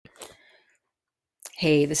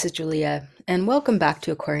Hey, this is Julia, and welcome back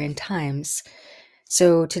to Aquarian Times.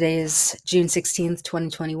 So today is June 16th,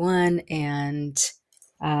 2021, and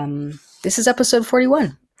this is episode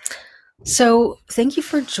 41. So thank you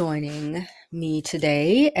for joining me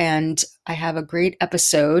today, and I have a great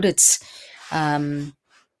episode. It's um,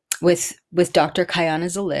 with Dr. Kayana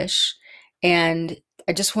Zalish, and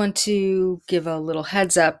I just want to give a little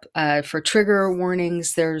heads up for trigger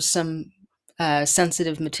warnings. There's some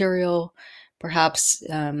sensitive material, perhaps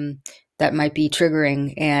that might be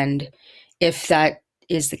triggering, and if that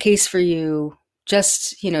is the case for you,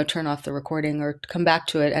 just turn off the recording or come back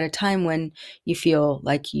to it at a time when you feel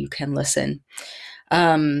like you can listen.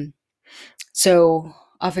 So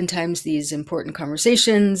oftentimes these important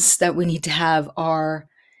conversations that we need to have are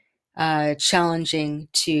challenging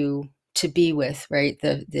to be with, right?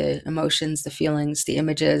 The emotions, the feelings, the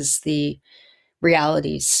images, the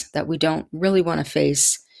realities that we don't really want to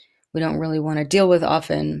face, we don't really want to deal with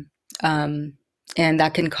often, and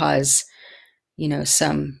that can cause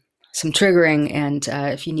some triggering. And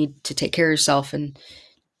if you need to take care of yourself and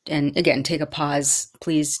again take a pause,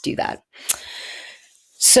 please do that.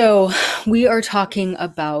 So we are talking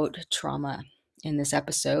about trauma in this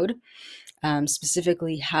episode.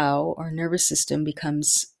 Specifically how our nervous system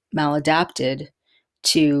becomes maladapted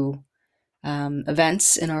to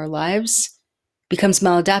events in our lives, becomes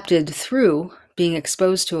maladapted through being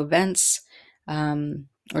exposed to events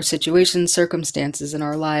or situations, circumstances in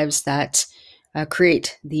our lives that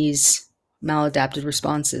create these maladapted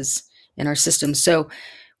responses in our system. So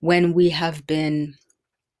when we have been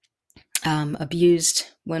abused,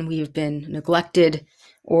 when we have been neglected,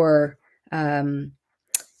 or in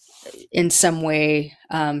some way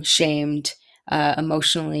shamed,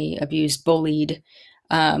 emotionally abused, bullied,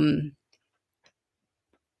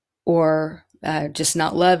 or just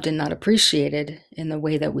not loved and not appreciated in the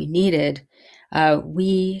way that we needed,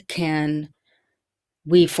 we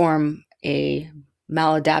form a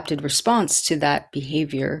maladapted response to that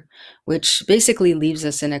behavior, which basically leaves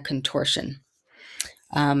us in a contortion.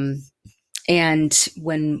 And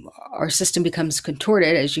when our system becomes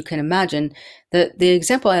contorted, as you can imagine, the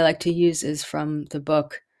example I like to use is from the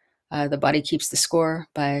book The Body Keeps the Score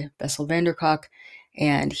by Bessel van der Kolk.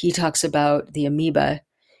 And he talks about the amoeba.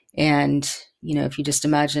 And, if you just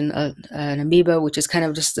imagine an amoeba, which is kind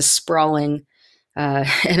of just a sprawling,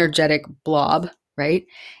 energetic blob, right?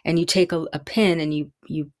 And you take a pin and you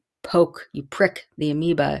prick the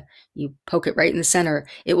amoeba, you poke it right in the center,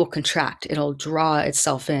 it will contract, it'll draw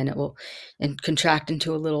itself in, it will and contract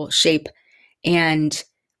into a little shape. And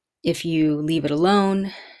if you leave it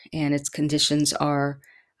alone and its conditions are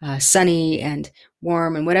sunny and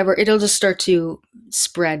warm and whatever, it'll just start to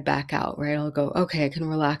spread back out, right? It'll go, okay, I can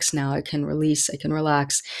relax now, I can release, I can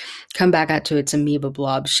relax, come back out to its amoeba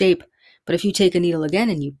blob shape. But if you take a needle again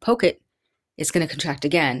and you poke it, it's going to contract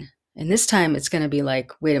again. And this time it's going to be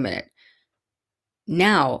like, wait a minute.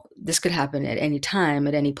 Now this could happen at any time,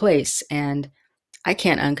 at any place. And I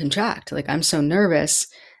can't uncontract. Like, I'm so nervous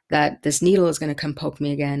that this needle is going to come poke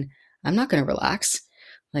me again. I'm not going to relax.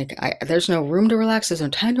 Like, there's no room to relax. There's no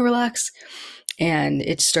time to relax. And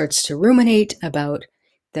it starts to ruminate about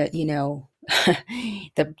that,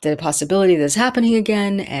 the possibility of this happening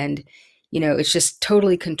again. And, it's just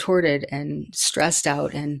totally contorted and stressed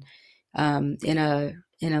out and in a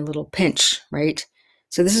little pinch, right?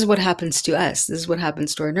 So this is what happens to us. This is what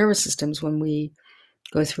happens to our nervous systems when we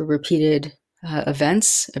go through repeated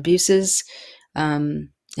events, abuses, and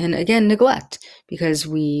again, neglect, because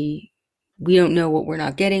we don't know what we're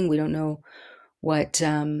not getting. We don't know what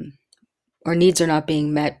our needs are not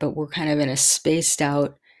being met, but we're kind of in a spaced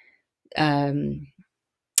out,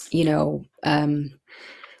 you know, um,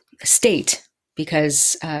 state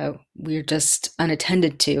because we're just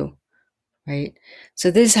unattended to, right? So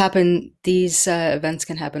these events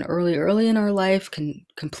can happen early in our life, can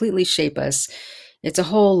completely shape us. It's a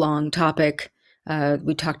whole long topic.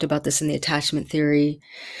 We talked about this in the attachment theory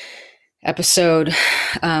episode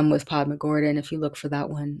with Pod McGordon. If you look for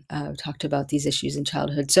that one, we talked about these issues in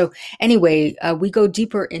childhood. So anyway, we go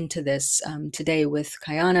deeper into this today with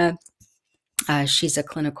Kayana. She's a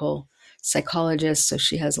clinical psychologist, so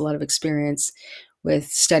she has a lot of experience with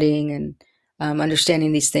studying and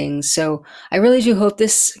understanding these things. So I really do hope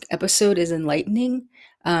this episode is enlightening.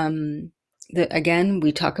 Again,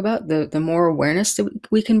 we talk about the more awareness that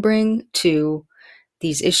we can bring to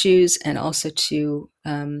these issues, and also to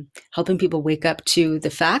helping people wake up to the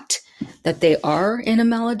fact that they are in a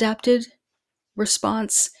maladapted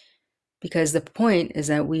response. Because the point is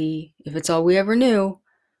that if it's all we ever knew,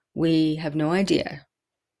 we have no idea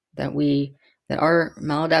that our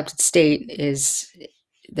maladapted state is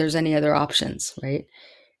there's any other options, right?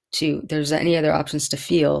 There's any other options to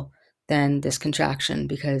feel than this contraction,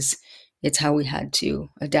 because it's how we had to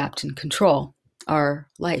adapt and control our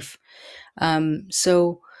life.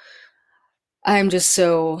 So I'm just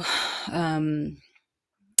so,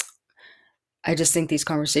 I just think these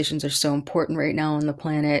conversations are so important right now on the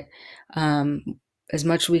planet. As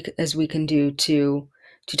much as we can do to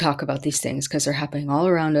talk about these things, because they're happening all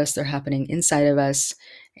around us, they're happening inside of us,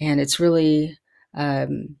 and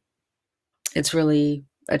um, it's really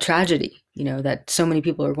a tragedy, that so many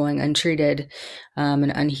people are going untreated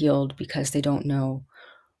and unhealed because they don't know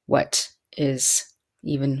what is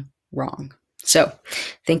even wrong. So,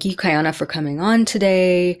 thank you, Kayana, for coming on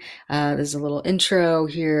today. There's a little intro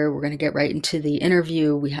here. We're going to get right into the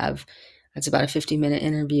interview. It's about a 50-minute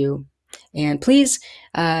interview. And please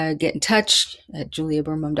get in touch at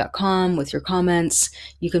juliabirnbaum.com with your comments.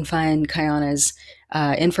 You can find Kayana's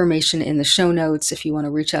information in the show notes if you want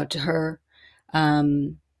to reach out to her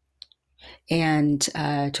and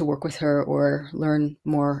to work with her or learn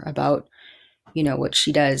more about, what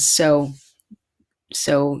she does. So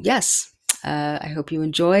yes, I hope you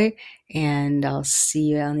enjoy, and I'll see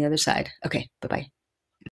you on the other side. Okay, bye-bye.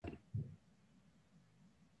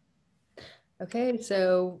 Okay,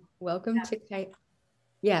 so welcome to Kayana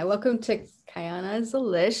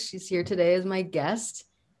Zalish. She's here today as my guest,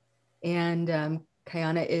 and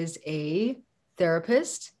Kayana is a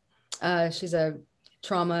therapist. She's a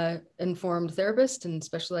trauma-informed therapist and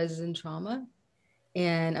specializes in trauma.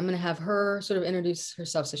 And I'm going to have her sort of introduce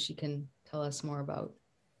herself so she can tell us more about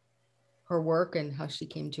her work and how she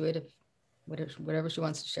came to it, whatever she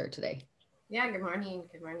wants to share today. Yeah, good morning.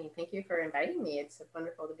 Good morning. Thank you for inviting me. It's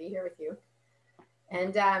wonderful to be here with you.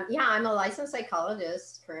 And yeah, I'm a licensed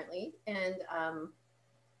psychologist currently. And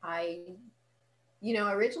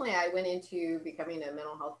originally I went into becoming a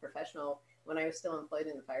mental health professional when I was still employed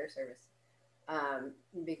in the fire service.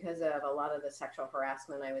 Because of a lot of the sexual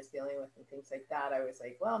harassment I was dealing with and things like that, I was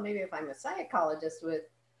like, well, maybe if I'm a psychologist with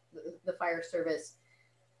the fire service,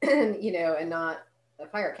 and not a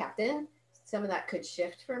fire captain, some of that could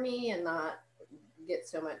shift for me and not get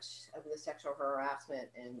so much of the sexual harassment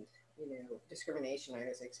and discrimination I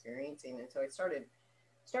was experiencing. And so I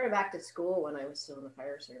started back to school when I was still in the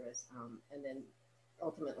fire service, and then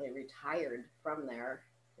ultimately retired from there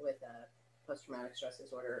with a post-traumatic stress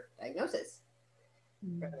disorder diagnosis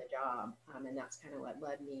from the job. And that's kind of what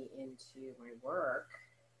led me into my work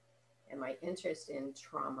and my interest in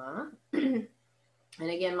trauma. And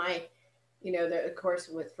again, of course,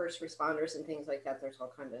 with first responders and things like that, there's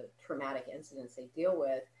all kinds of traumatic incidents they deal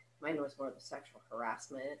with. Mine was more the sexual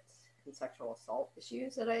harassment and sexual assault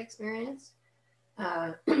issues that I experienced,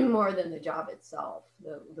 more than the job itself,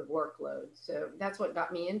 the workload. So that's what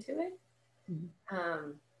got me into it.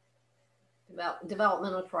 Mm-hmm.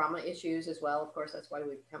 Developmental trauma issues as well. Of course, that's why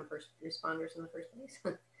we become first responders in the first place.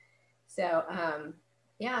 So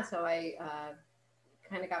I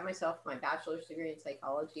kind of got myself my bachelor's degree in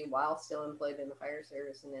psychology while still employed in the fire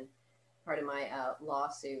service. And then part of my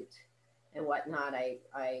lawsuit and whatnot,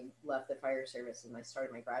 I left the fire service and I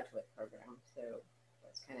started my graduate program. So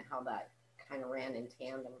that's kind of how that kind of ran in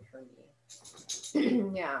tandem for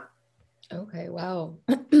me. Yeah. Okay. Wow.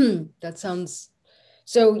 That sounds,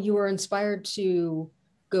 so you were inspired to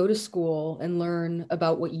go to school and learn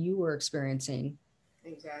about what you were experiencing.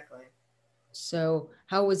 Exactly. So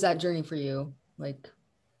how was that journey for you?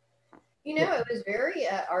 It was very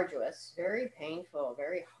arduous, very painful,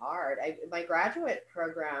 very hard. My graduate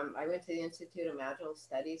program, I went to the Institute of Magical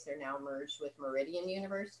Studies. They're now merged with Meridian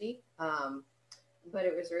University. But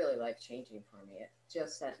it was really life-changing for me. It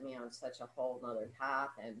just set me on such a whole nother path.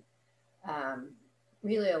 And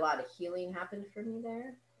really a lot of healing happened for me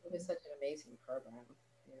there. It was such an amazing program.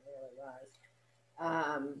 It really was.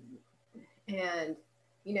 And,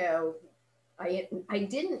 I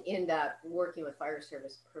didn't end up working with fire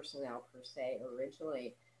service personnel per se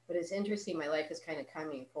originally, but it's interesting. My life is kind of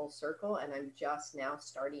coming full circle, and I'm just now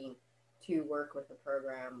starting to work with a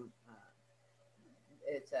program.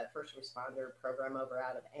 It's a first responder program over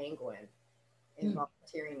out of Angwin, and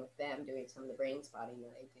volunteering with them, doing some of the brain spotting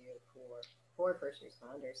that I do for first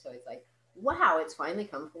responders. So it's like, wow, it's finally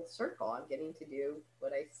come full circle. I'm getting to do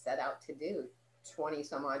what I set out to do 20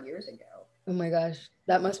 some odd years ago. Oh my gosh,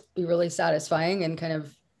 that must be really satisfying and kind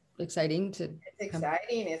of exciting It's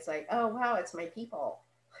exciting. It's like, oh wow, it's my people.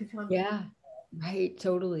 Yeah, right.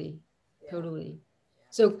 Totally. Yeah.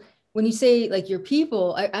 So when you say your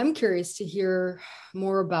people, I'm curious to hear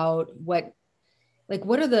more about what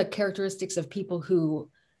are the characteristics of people who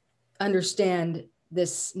understand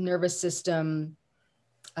this nervous system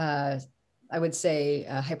I would say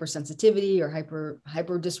hypersensitivity or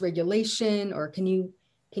hyper dysregulation, or can you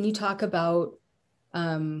talk about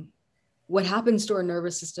what happens to our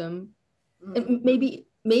nervous system? Mm-hmm. And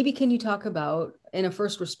maybe can you talk about, in a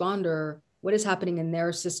first responder, what is happening in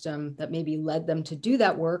their system that maybe led them to do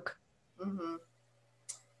that work? Mm-hmm.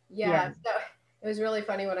 Yeah. Yeah, so it was really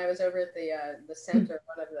funny when I was over at the center.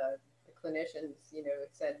 One of the clinicians,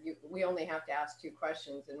 said we only have to ask two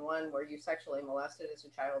questions, and one, were you sexually molested as a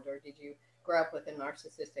child, or did you grow up with a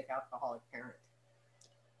narcissistic alcoholic parent?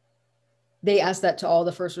 They asked that to all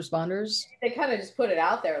the first responders. They kind of just put it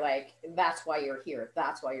out there, like that's why you're here.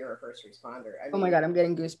 That's why you're a first responder. I Oh my mean, God, I'm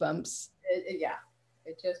getting goosebumps. yeah,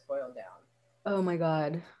 it just boiled down. Oh my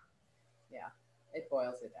God. Yeah, it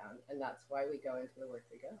boils it down, and that's why we go into the work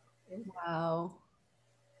we go into. Wow.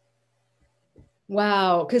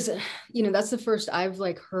 Wow. Because, that's the first I've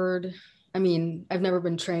like heard. I mean, I've never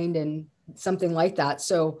been trained in something like that.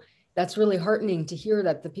 So that's really heartening to hear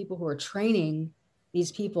that the people who are training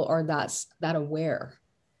these people are that aware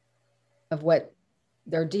of what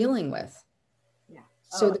they're dealing with. Yeah.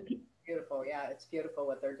 So Oh, beautiful. Yeah, it's beautiful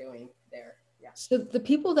what they're doing there. Yeah. So the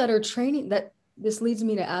people that are training, that this leads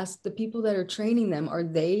me to ask, the people that are training them, are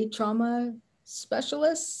they trauma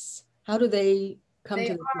specialists? How do they come They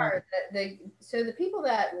to the are. So the people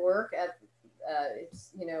that work at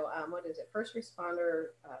it's what is it, First Responder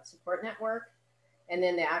Support Network, and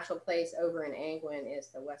then the actual place over in Angwin is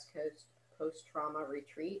the West Coast Post Trauma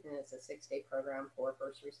Retreat, and it's a 6-day program for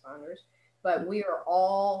first responders. But we are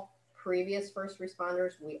all previous first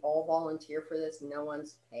responders. We all volunteer for this. No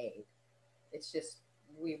one's paid. It's just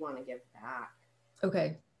we want to give back.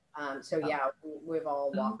 Okay. So yeah, we've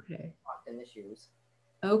all walked in the shoes.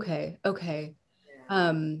 Okay.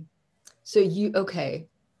 Yeah.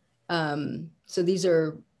 So these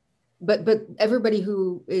are, but everybody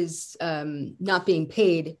who is not being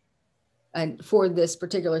paid and for this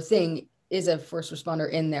particular thing is a first responder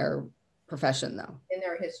in their profession, though. In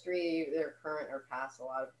their history, their current or past, a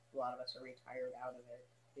lot of us are retired out of it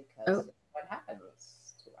because of what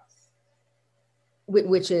happens to us.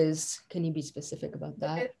 Which is, can you be specific about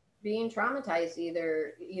that? Being traumatized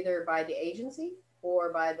either by the agency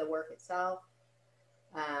or by the work itself,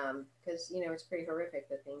 because it's pretty horrific,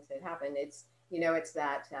 the things that happen. It's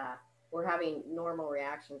that we're having normal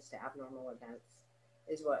reactions to abnormal events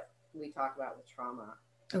is what we talk about with trauma.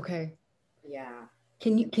 Okay. Yeah.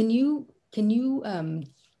 Can you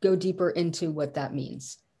go deeper into what that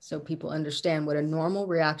means so people understand what a normal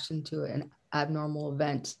reaction to an abnormal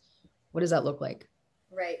event, what does that look like?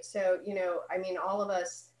 Right. So, all of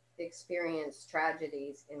us experience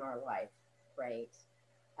tragedies in our life, right?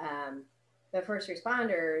 The first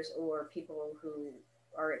responders or people who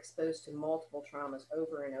are exposed to multiple traumas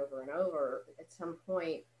over and over and over, at some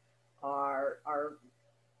point, our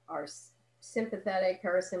sympathetic,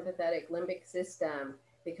 parasympathetic, limbic system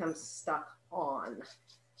becomes stuck on.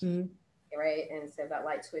 Mm-hmm. Right. And so that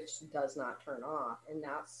light switch does not turn off. And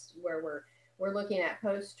that's where we're looking at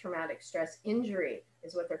post-traumatic stress injury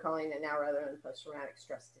is what they're calling it now, rather than post-traumatic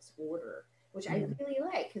stress disorder, which I really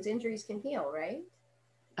like because injuries can heal, right?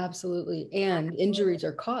 Absolutely. And injuries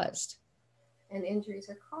are caused. And injuries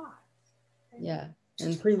are caused. Right? Yeah.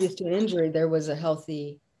 And previous to an injury, there was health.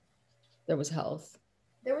 There was health.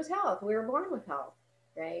 We were born with health,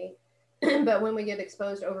 right? But when we get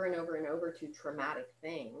exposed over and over and over to traumatic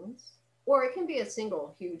things, or it can be a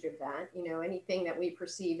single huge event, anything that we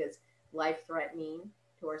perceive as life-threatening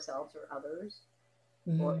to ourselves or others,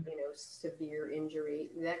 or severe injury,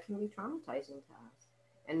 that can be traumatizing to us.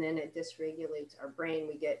 And then it dysregulates our brain.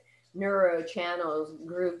 We get neuro channels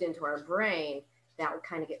grooved into our brain that will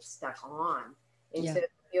kind of get stuck on. And so the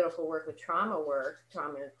beautiful work with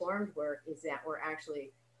trauma-informed work, is that we're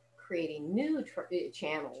actually creating new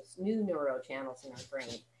channels, new neuro channels in our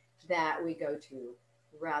brain that we go to,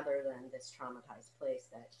 rather than this traumatized place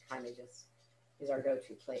that kind of just is our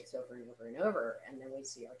go-to place over and over and over. And then we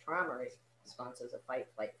see our trauma response as a fight,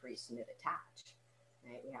 flight, freeze, submit, attach.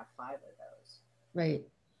 Right? We have 5 of those. Right.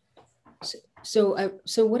 So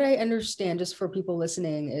what I understand, just for people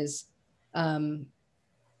listening, is, I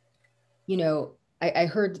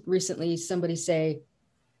heard recently somebody say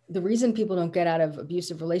the reason people don't get out of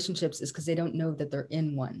abusive relationships is because they don't know that they're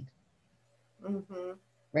in one. Mm-hmm.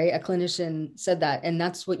 Right? A clinician said that, and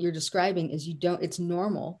that's what you're describing. Is it's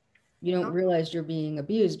normal. You don't realize you're being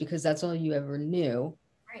abused because that's all you ever knew.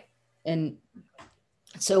 Right. And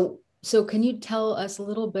so can you tell us a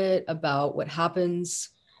little bit about what happens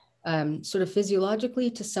sort of physiologically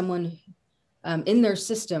to someone in their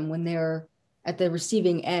system when they're at the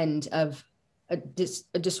receiving end of a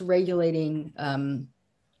dysregulating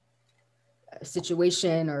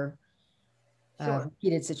situation, or Sure.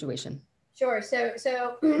 repeated situation. Sure.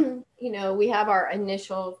 So we have our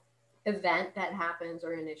initial event that happens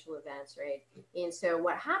or initial events, right? And so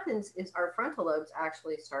what happens is our frontal lobes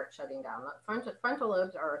actually start shutting down. Frontal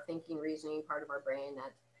lobes are a thinking, reasoning part of our brain.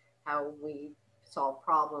 That's how we solve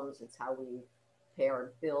problems. It's how we pay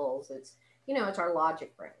our bills. It's our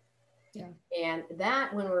logic brain. Yeah. And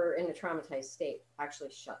that, when we're in a traumatized state,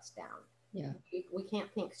 actually shuts down. Yeah. We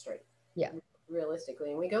can't think straight. Yeah. Realistically.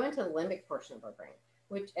 And we go into the limbic portion of our brain,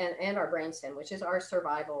 which and our brainstem, which is our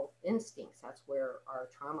survival instincts. That's where our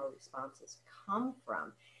trauma responses come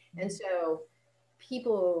from. And so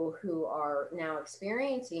people who are now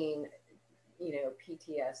experiencing,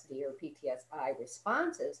 PTSD or PTSI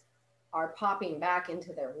responses are popping back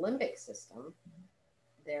into their limbic system.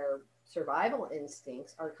 Their survival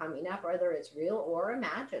instincts are coming up, whether it's real or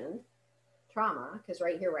imagined trauma, because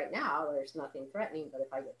right here, right now, there's nothing threatening, but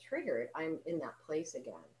if I get triggered, I'm in that place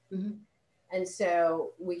again. Mm-hmm. And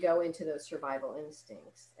so we go into those survival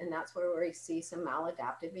instincts, and that's where we see some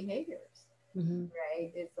maladaptive behaviors, Mm-hmm.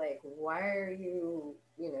 right? It's like, why are you,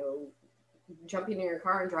 jumping in your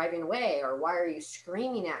car and driving away? Or why are you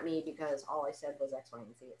screaming at me because all I said was X, Y,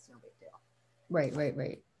 and Z? It's no big deal. Right, right,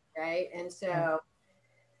 right. Right. And so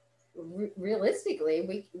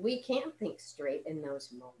realistically, we can't think straight in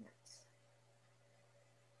those moments.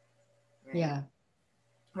 Right? Yeah.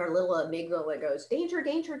 Our little amygdala goes, danger,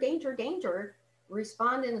 danger, danger, danger,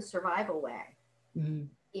 respond in a survival way, Mm-hmm.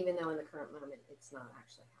 even though in the current moment it's not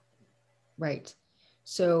actually happening. Right.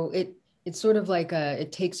 So it's sort of like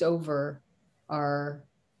it takes over our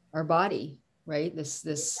body, right? This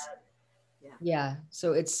yeah.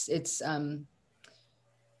 So it's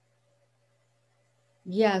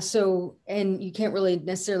yeah, so and you can't really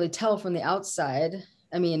necessarily tell from the outside.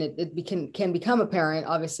 I mean, can become apparent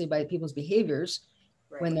obviously by people's behaviors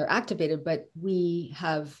when they're activated, but we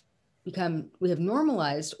have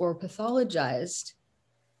normalized or pathologized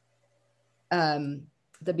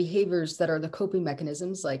the behaviors that are the coping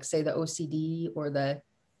mechanisms, like say the OCD or the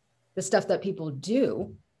stuff that people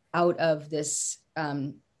do out of this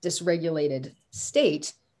dysregulated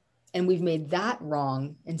state. And we've made that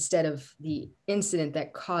wrong instead of the incident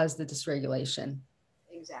that caused the dysregulation.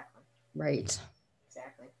 Exactly. Right.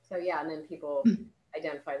 Exactly. So yeah, and then people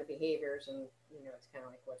identify the behaviors, and it's kind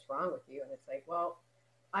of like, what's wrong with you? And it's like, well,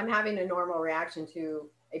 I'm having a normal reaction to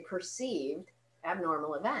a perceived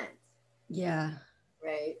abnormal event. Yeah.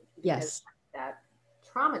 Right. Because yes. That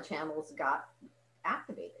trauma channels got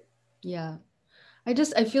activated. Yeah. I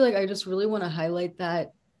feel like I just really want to highlight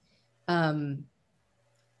that.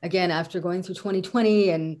 Again, after going through 2020,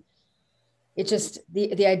 and it just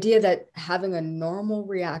the idea that having a normal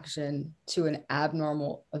reaction to an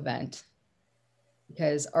abnormal event,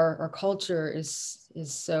 because our culture is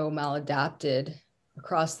so maladapted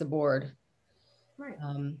across the board. Right.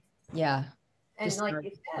 Yeah. And just like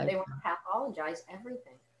you said, they want to pathologize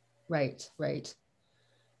everything. Right, right.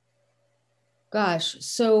 Gosh,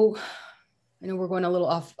 so I know we're going a little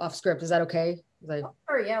off script. Is that okay?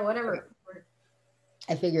 Sure, yeah, whatever.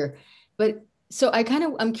 I figure. But so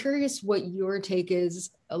I'm curious what your take is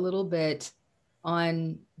a little bit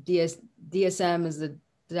on DSM as the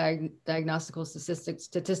Diagnostical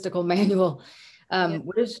Statistical Manual.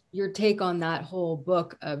 What is your take on that whole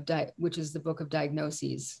book of which is the book of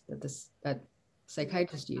diagnoses that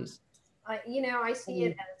psychiatrists use? I see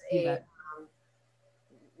it as a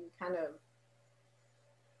kind of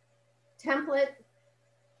template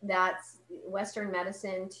that's Western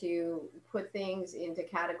medicine to put things into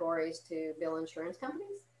categories to bill insurance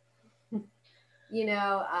companies.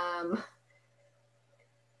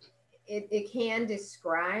 It can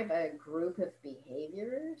describe a group of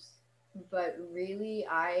behaviors, but really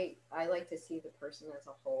I like to see the person as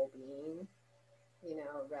a whole being,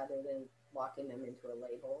 rather than locking them into a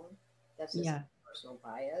label. That's just personal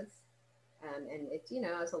bias. And it's,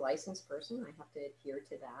 as a licensed person, I have to adhere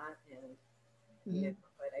to that. And,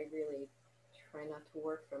 but I really try not to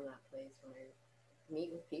work from that place when I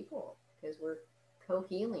meet with people, because we're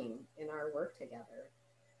co-healing in our work together.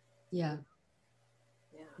 Yeah.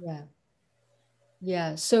 Yeah. Yeah.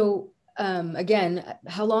 Yeah. So, again,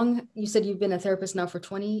 how long, you said you've been a therapist now for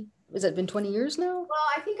 20, has it been 20 years now? Well,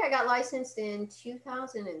 I think I got licensed in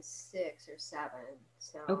 2006 or 7.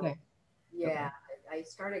 So, okay. Yeah, okay. I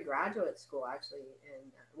started graduate school actually.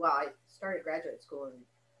 I started graduate school in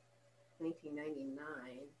 1999.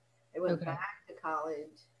 I went back to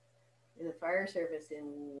college in the fire service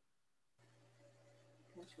when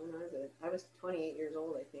I was 28 years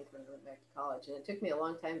old, I think, when I went back to college. And it took me a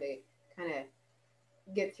long time to kind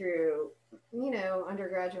of get through,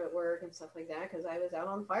 undergraduate work and stuff like that, because I was out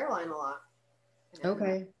on the fire line a lot. And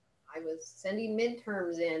okay. I was sending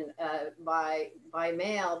midterms in by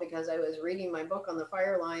mail because I was reading my book on the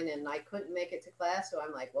fire line and I couldn't make it to class. So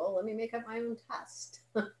I'm like, well, let me make up my own test.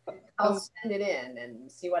 I'll Oh, send it in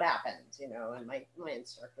and see what happens, And my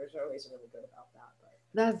instructors are always really good about that. But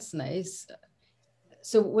that's nice.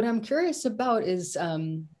 So what I'm curious about is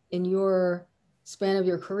in your span of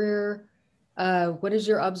your career, what is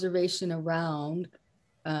your observation around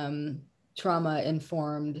um, trauma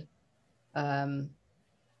informed um,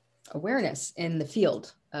 awareness in the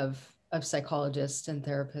field of psychologists and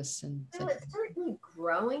therapists and it's certainly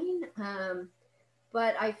growing.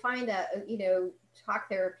 But I find that, talk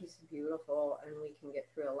therapy is beautiful and we can get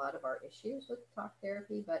through a lot of our issues with talk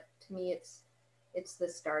therapy. But to me, it's the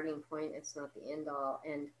starting point. It's not the end all.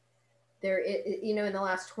 And in the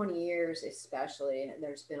last 20 years, especially,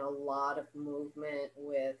 there's been a lot of movement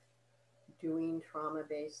with doing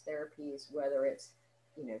trauma-based therapies, whether it's,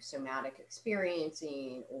 somatic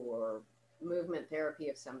experiencing or movement therapy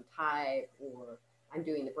of some type, or I'm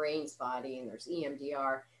doing the brain spotting and there's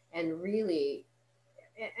EMDR. And really,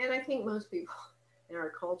 and I think most people in our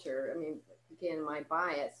culture, I mean, again, my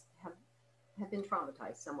bias have been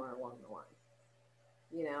traumatized somewhere along the line.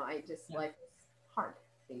 I just yeah. life is hard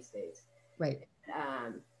these days. Right.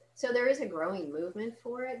 Um, so there is a growing movement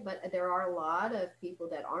for it, but there are a lot of people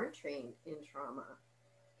that aren't trained in trauma,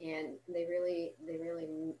 and they really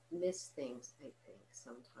miss things. I think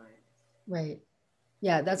sometimes. Right.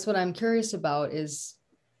 Yeah, that's what I'm curious about is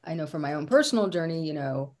I know from my own personal journey,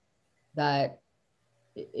 that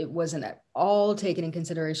it wasn't at all taken in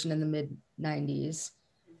consideration in the mid 90s.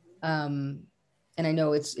 Mm-hmm. Um, and I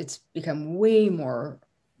know it's become way more,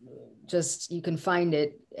 just you can find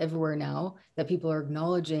it everywhere now that people are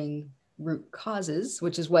acknowledging root causes,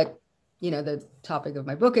 which is what the topic of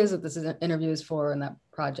my book is, that this is an interview is for, and that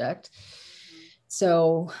project.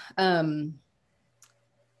 So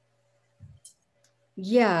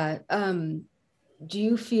yeah, do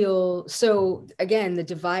you feel, so again, the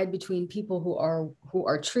divide between people who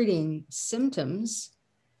are treating symptoms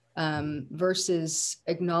versus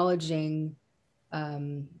acknowledging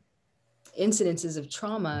um, incidences of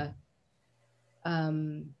trauma,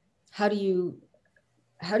 um, how do you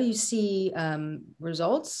see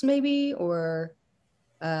results maybe, or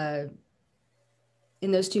uh,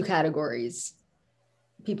 in those two categories,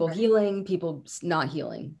 people Right. healing, people not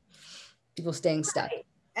healing, people staying stuck? Right.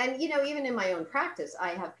 And even in my own practice, I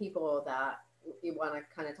have people that you want to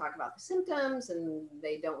kind of talk about the symptoms and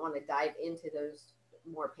they don't want to dive into those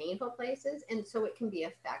more painful places, and so it can be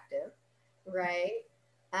effective, right?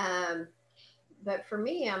 Um, but for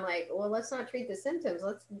me, I'm like, well, let's not treat the symptoms.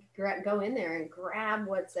 Let's go in there and grab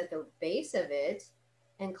what's at the base of it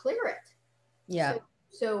and clear it. Yeah.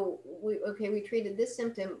 So we treated this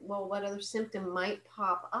symptom. Well, what other symptom might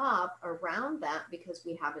pop up around that because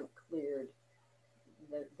we haven't cleared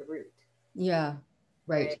the root, Yeah.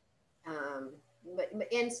 right? Right. Um,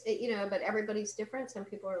 but everybody's different. Some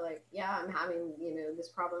people are like, yeah, I'm having this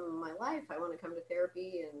problem in my life. I want to come to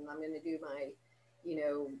therapy, and I'm going to do my, you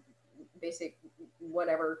know, basic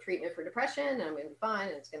whatever treatment for depression, and I'm going to be fine,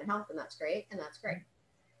 and it's going to help, and that's great,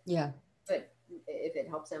 Yeah. But if it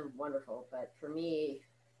helps them, wonderful. But for me,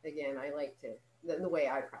 again, I like to the way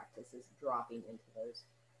I practice is dropping into those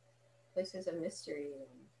places of mystery,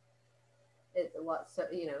 and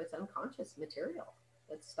it's unconscious material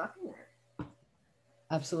that's stuck in there.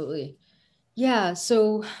 Absolutely. Yeah.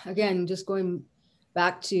 So again, just going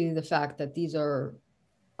back to the fact that these are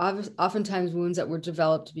oftentimes wounds that were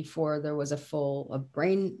developed before there was a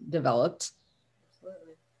brain developed.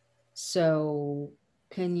 Absolutely. So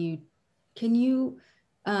can you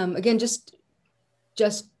again, just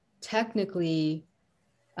technically,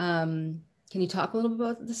 can you talk a little bit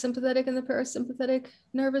about the sympathetic and the parasympathetic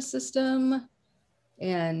nervous system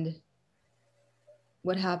and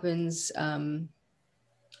what happens,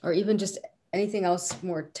 or even just anything else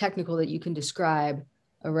more technical that you can describe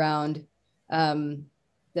around um,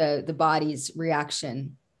 the body's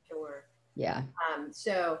reaction? Sure. Yeah.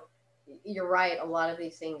 So you're right. A lot of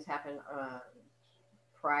these things happen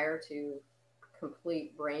prior to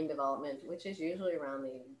complete brain development, which is usually around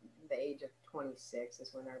the age of 26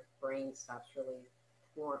 is when our brain stops really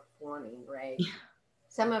forming, right?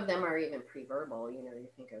 Some of them are even pre-verbal. You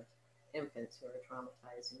think of infants who are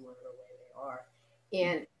traumatized in whatever way they are.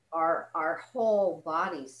 And our whole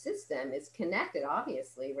body system is connected,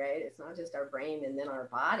 obviously, right? It's not just our brain and then our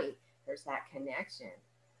body. There's that connection.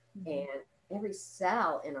 And every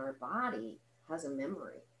cell in our body has a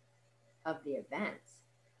memory of the events.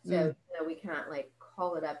 So we can't like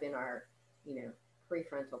call it up in our,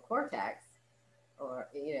 prefrontal cortex or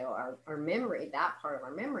our memory, that part of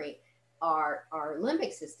our memory. our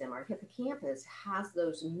limbic system, our hippocampus has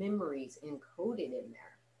those memories encoded in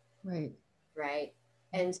there. Right. Right.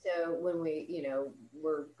 And so when we,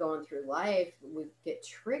 we're going through life, we get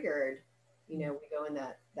triggered, we go in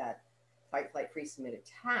that fight, flight, freeze, submit,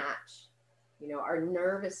 attach, our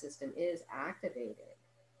nervous system is activated.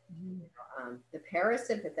 The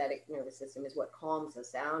parasympathetic nervous system is what calms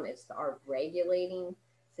us down. It's our regulating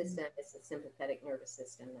system. It's the sympathetic nervous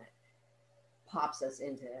system that pops us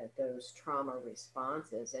into those trauma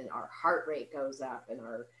responses, and our heart rate goes up and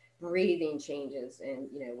our breathing changes, and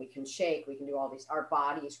we can shake, we can do all these, our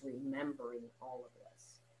body's remembering all of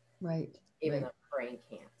this, right, even right. though the brain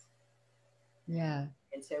can't. Yeah.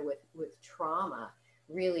 And so with trauma,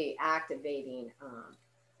 really activating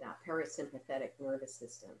that parasympathetic nervous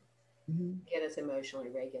system, get us emotionally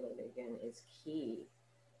regulated again, is key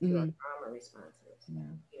to our trauma responses.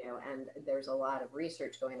 Yeah. And there's a lot of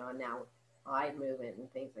research going on now, eye movement and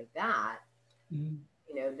things like that,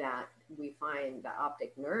 that we find the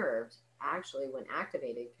optic nerves actually, when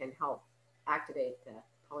activated, can help activate the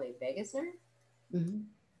polyvagus nerve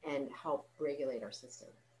and help regulate our system.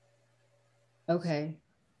 Okay.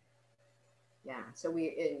 Yeah. So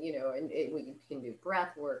we can do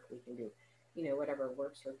breath work, we can do, whatever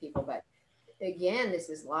works for people. But again, this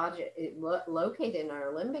is located in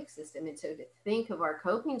our limbic system. And so to think of our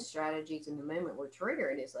coping strategies in the moment we're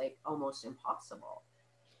triggered is like almost impossible.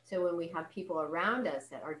 So when we have people around us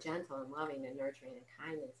that are gentle and loving and nurturing and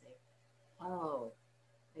kind, and say, oh,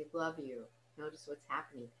 I love you, notice what's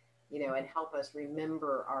happening, and help us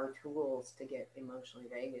remember our tools to get emotionally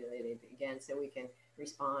regulated again, so we can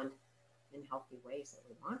respond in healthy ways that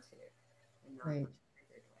we want to, and not triggered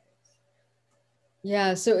ways.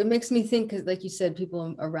 Yeah, so it makes me think, because like you said,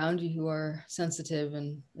 people around you who are sensitive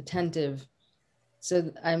and attentive.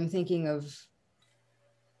 So I'm thinking of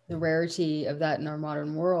the rarity of that in our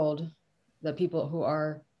modern world, that people who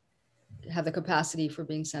have the capacity for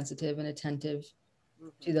being sensitive and attentive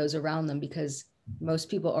to those around them, because most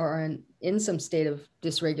people are in some state of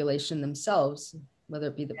dysregulation themselves, whether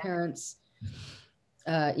it be the parents,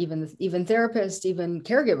 even therapists, even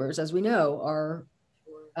caregivers, as we know, are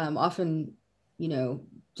often,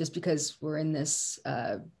 just because we're in this,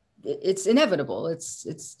 it's inevitable.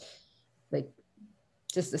 It's like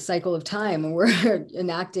just the cycle of time, and we're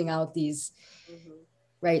enacting out these,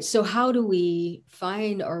 right? So how do we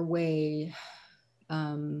find our way?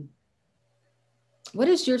 What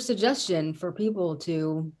is your suggestion for people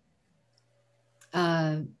to,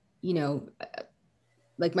 like,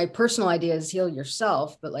 my personal idea is heal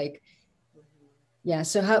yourself, but like, yeah.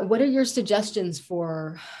 So what are your suggestions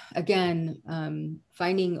for, again,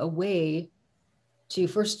 finding a way to,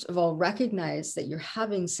 first of all, recognize that you're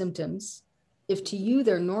having symptoms, if to you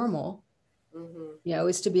they're normal,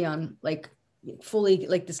 is to be on like fully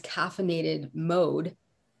like this caffeinated mode,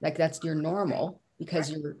 like that's your normal,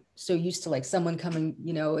 because you're so used to like someone coming,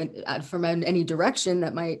 from any direction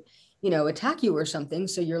that might, attack you or something.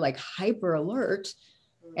 So you're like hyper alert,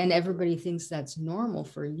 and everybody thinks that's normal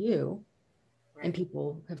for you. And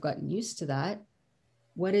people have gotten used to that.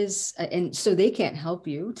 And so they can't help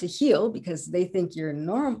you to heal because they think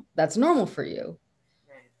that's normal for you.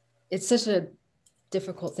 It's such a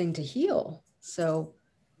difficult thing to heal. So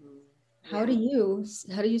how do you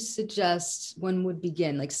suggest one would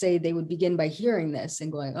begin? Like, say they would begin by hearing this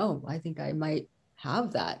and going, oh, I think I might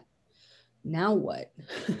have that. Now what?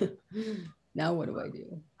 Now what do I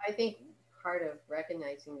do? I think part of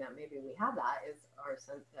recognizing that maybe we have that is our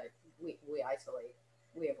sense that we isolate,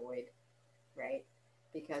 we avoid, right?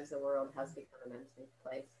 Because the world has become an unsafe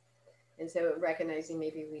place. And so recognizing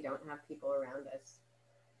maybe we don't have people around us,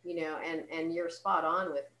 and you're spot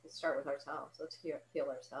on with start with ourselves. Let's heal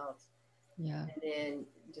ourselves. Yeah. And then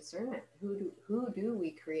discernment. Who do we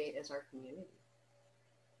create as our community?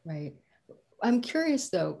 Right. I'm curious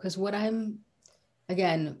though, because when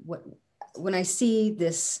I see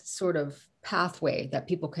this sort of pathway that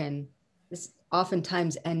people can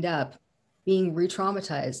oftentimes end up being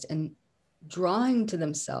re-traumatized and drawing to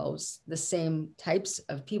themselves the same types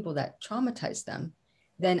of people that traumatize them,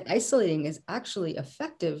 then isolating is actually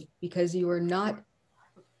effective, because you are not,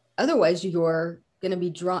 otherwise you're going to be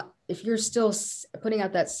drawn, if you're still putting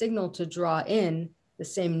out that signal to draw in the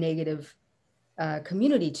same negative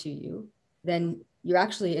community to you, then you're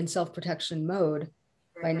actually in self-protection mode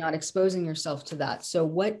by not exposing yourself to that. So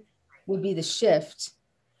what would be the shift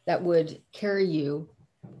that would carry you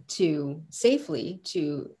to safely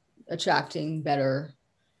to attracting better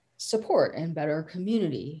support and better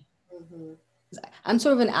community? I'm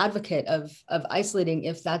sort of an advocate of isolating,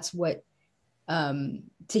 if that's what, to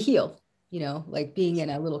heal, like being in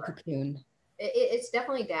a little cocoon. it's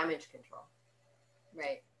definitely damage control,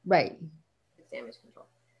 right? Right. It's damage control.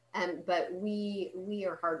 But we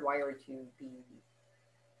are hardwired to be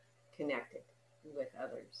connected with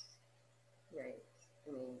others, right?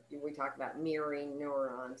 I mean, we talk about mirroring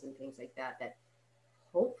neurons and things like that that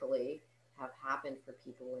hopefully have happened for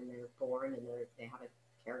people when they're born and they have a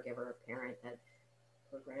caregiver, a parent that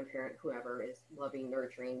or grandparent, whoever is loving,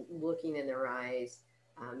 nurturing, looking in their eyes,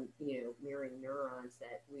 mirroring neurons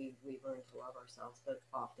that we learn to love ourselves, but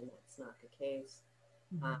often that's not the case.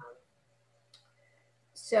 Mm-hmm.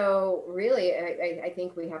 So really, I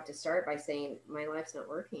think we have to start by saying my life's not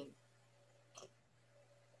working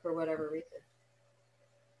for whatever reason.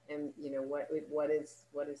 And what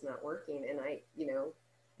is not working, and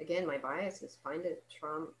again, my bias is find a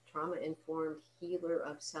trauma informed healer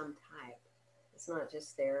of some type. It's not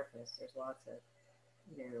just therapists. There's lots of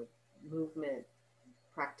movement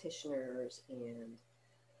practitioners, and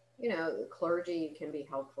the clergy can be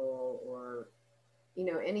helpful, or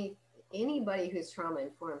anybody who's trauma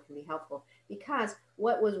informed can be helpful, because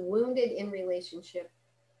what was wounded in relationship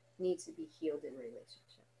needs to be healed in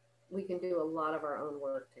relationship. We can do a lot of our own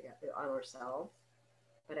work together on ourselves,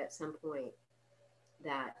 but at some point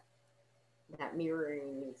that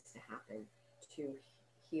mirroring needs to happen to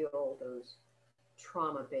heal those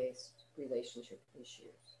trauma-based relationship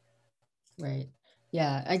issues. Right.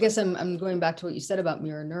 Yeah. I guess I'm going back to what you said about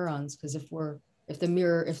mirror neurons, because if the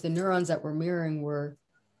neurons that we're mirroring were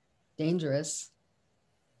dangerous,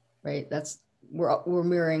 right? We're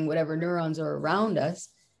mirroring whatever neurons are around us.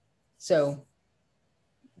 So.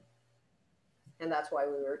 And that's why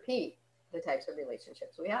we repeat the types of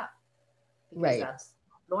relationships we have, because right. That's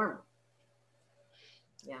normal.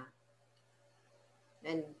 Yeah.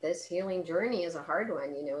 And this healing journey is a hard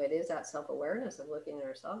one. It is that self-awareness of looking at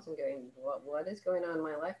ourselves and going, what is going on in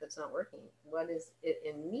my life that's not working? What is it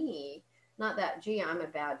in me? Not that, gee, I'm a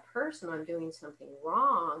bad person, I'm doing something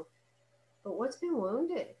wrong, but what's been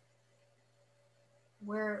wounded?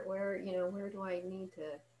 Where do I need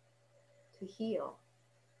to heal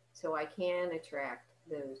so I can attract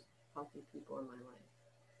those healthy people in my life?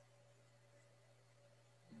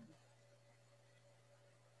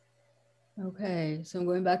 Okay, so I'm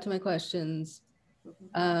going back to my questions.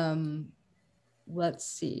 Mm-hmm. Let's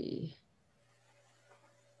see.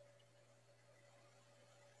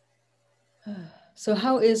 So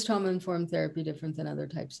how is trauma-informed therapy different than other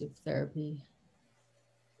types of therapy?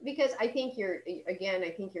 Because I think your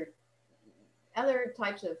other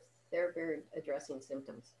types of therapy are addressing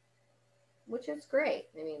symptoms, which is great.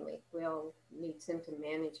 I mean, like, we all need symptom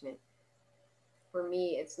management. For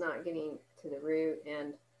me, it's not getting to the root.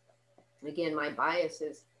 And again, my bias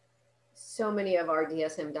is so many of our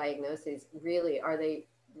DSM diagnoses are they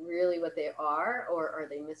really what they are, or are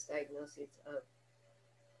they misdiagnoses of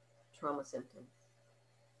trauma symptoms?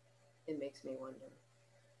 It makes me wonder,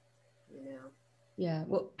 Yeah,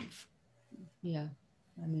 well, yeah,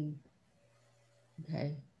 I mean,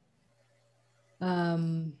 okay.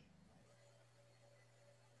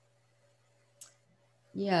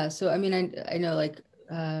 Yeah, so I mean, I know, like,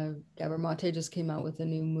 Gabor Mate just came out with a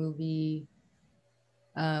new movie,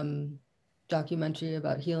 documentary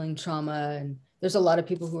about healing trauma, and there's a lot of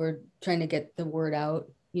people who are trying to get the word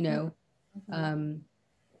out, Mm-hmm.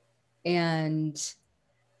 And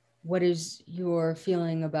what is your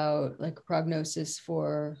feeling about, like, prognosis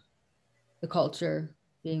for the culture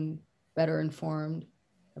being better informed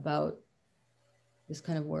about this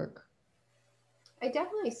kind of work? I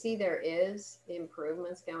definitely see there is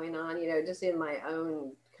improvements going on, just in my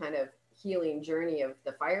own kind of healing journey of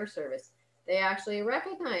the fire service. They actually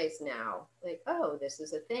recognize now, like, oh, this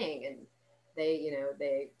is a thing. And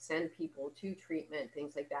they send people to treatment,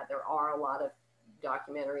 things like that. There are a lot of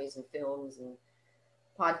documentaries and films and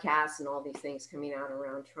podcasts and all these things coming out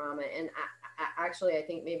around trauma. And I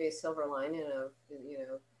think maybe a silver lining of,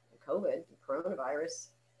 COVID, coronavirus,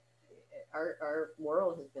 our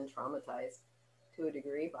world has been traumatized to a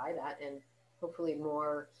degree by that, and hopefully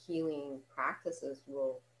more healing practices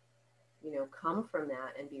will come from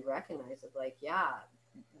that and be recognized, of like, yeah,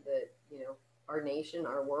 our nation,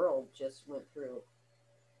 our world just went through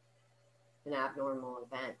an abnormal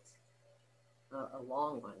event, a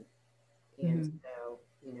long one. And mm-hmm.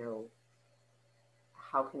 So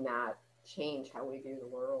how can that change how we do the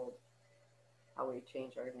world, how we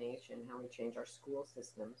change our nation, how we change our school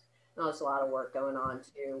systems? And there's a lot of work going on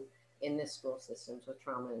too in the school systems with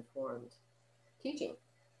trauma-informed teaching.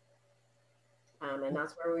 And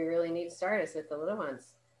that's where we really need to start, is with the little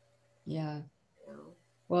ones. Yeah.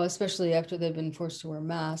 Well, especially after they've been forced to wear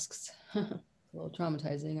masks. A little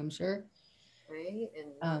traumatizing, I'm sure. Right?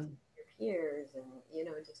 And your peers, and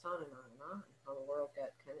just on and on and on. How the world got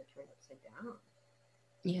kind of turned upside down.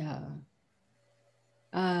 Yeah.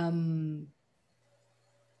 Um,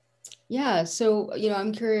 yeah. So,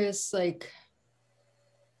 I'm curious, like,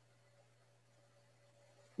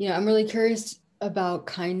 I'm really curious about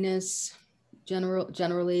kindness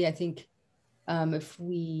generally. If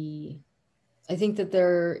we, I think that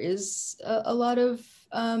there is a lot of,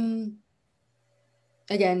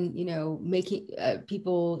 again, making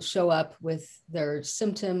people show up with their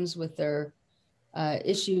symptoms, with their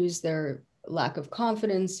issues, their lack of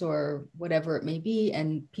confidence, or whatever it may be.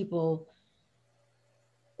 And people,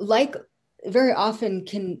 like, very often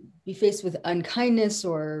can be faced with unkindness,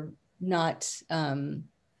 or not,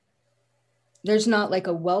 there's not like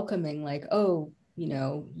a welcoming, like, oh,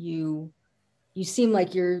 you seem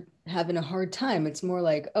like you're having a hard time. It's more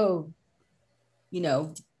like, oh, you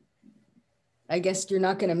know I guess you're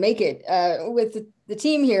not going to make it with the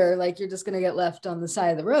team here. Like, you're just going to get left on the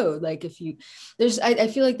side of the road. Like, if you, I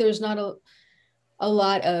feel like there's not a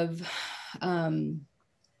lot of um,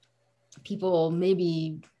 people,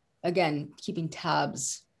 maybe, again, keeping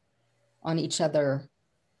tabs on each other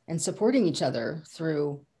and supporting each other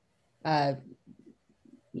through, uh,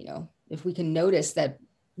 if we can notice that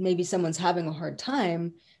maybe someone's having a hard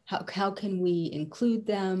time, how can we include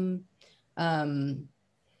them? Um,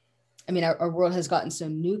 I mean, our world has gotten so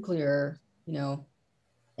nuclear, and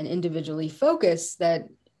individually focused, that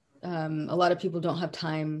a lot of people don't have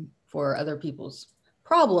time for other people's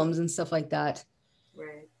problems and stuff like that.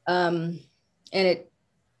 Right. And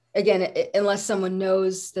again, unless someone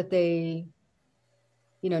knows that they,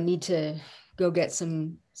 need to go get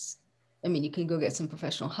some, I mean, you can go get some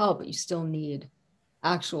professional help, but you still need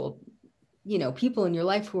actual, people in your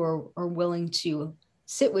life who are willing to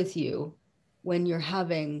sit with you when you're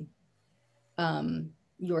having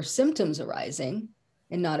your symptoms arising,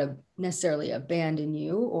 and not necessarily abandon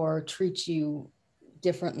you or treat you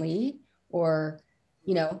differently, or,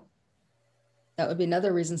 that would be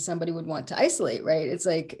another reason somebody would want to isolate, right? It's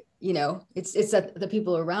like, it's that the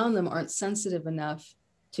people around them aren't sensitive enough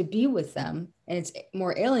to be with them, and it's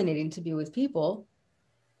more alienating to be with people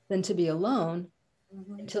than to be alone,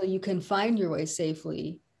 until you can find your way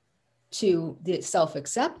safely to the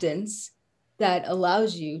self-acceptance that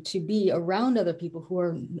allows you to be around other people who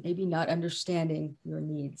are maybe not understanding your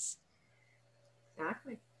needs.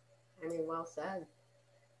 Exactly. I mean, well said.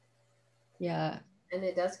 Yeah. And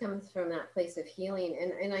it does come from that place of healing.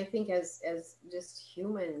 And I think as just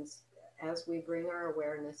humans, as we bring our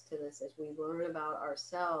awareness to this, as we learn about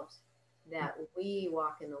ourselves, that we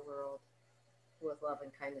walk in the world with love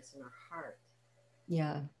and kindness in our heart.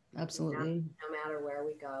 Yeah, absolutely. No matter where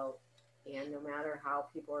we go, and no matter how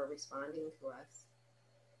people are responding to us,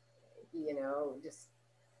 just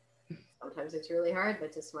sometimes it's really hard,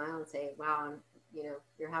 but to smile and say, wow,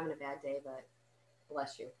 you're having a bad day, but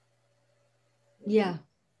bless you. Yeah.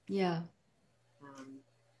 Yeah.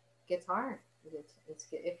 Gets hard.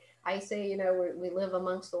 I say, we live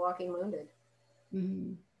amongst the walking wounded.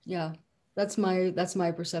 Mm-hmm. Yeah. That's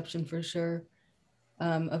my perception for sure,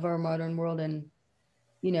 of our modern world. And,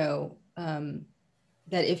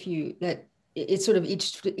 that it's sort of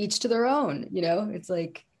each to their own, it's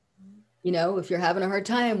like, if you're having a hard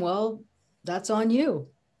time, well, that's on you,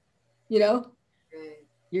 Right.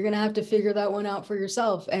 you're going to have to figure that one out for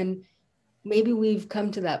yourself. And maybe we've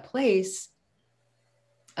come to that place,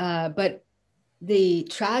 but the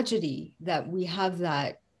tragedy that we have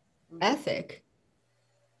that ethic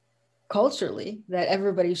culturally, that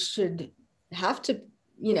everybody should have to,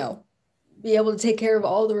 be able to take care of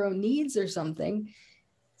all their own needs or something,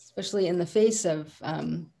 especially in the face of,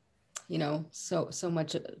 so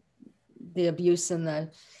much the abuse and the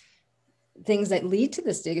things that lead to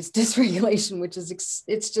this dysregulation, which is,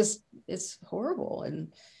 it's horrible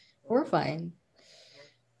and horrifying.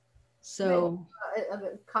 So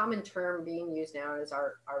a common term being used now is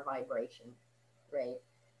our vibration, right?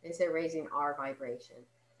 They say raising our vibration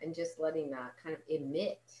and just letting that kind of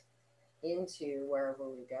emit into wherever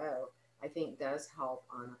we go, I think does help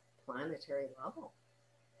on a planetary level,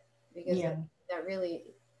 because yeah,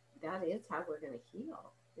 that is how we're going to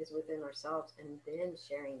heal, is within ourselves, and then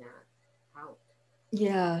sharing that out.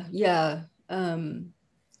 yeah. Yeah,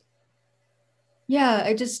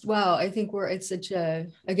 wow, I think it's such a,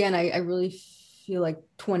 again, I really feel like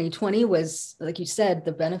 2020 was, like you said,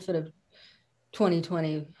 the benefit of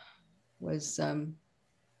 2020 was,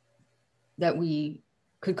 that we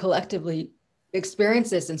could collectively experience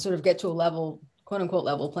this and sort of get to a level, quote unquote,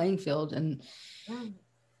 level playing field. And Yeah.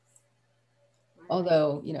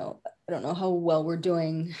 although, I don't know how well we're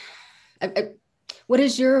doing. What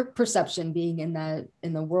is your perception being in that,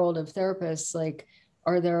 in the world of therapists? Like,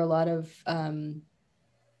 are there a lot of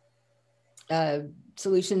uh,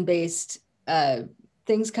 solution-based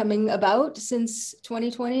things coming about since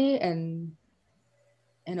 2020, and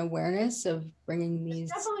awareness of bringing There's these?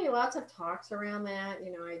 definitely lots of talks around that.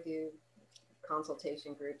 You know, I do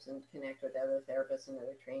consultation groups and connect with other therapists and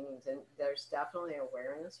other trainings, and there's definitely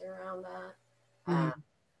awareness around that. Mm,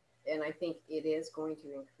 And I think it is going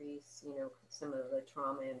to increase, you know, some of the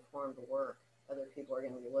trauma informed work. Other people are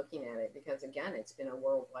going to be looking at it because, again, it's been a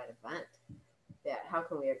worldwide event. That how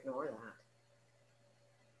can we ignore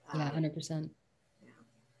that? yeah, 100%. Yeah.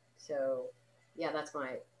 So, yeah, that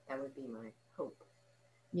would be my hope.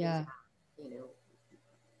 Is Yeah, that, you know,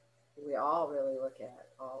 we all really look at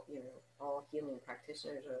all, you know, all healing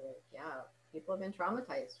practitioners are like, yeah, people have been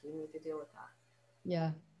traumatized. We need to deal with that.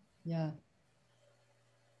 yeah, yeah,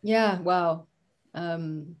 yeah. Wow.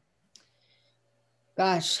 Um,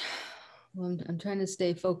 Gosh, well, I'm trying to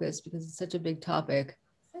stay focused because it's such a big topic.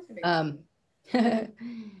 Such a big topic.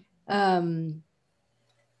 Um, um,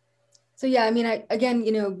 so yeah, I mean, I again,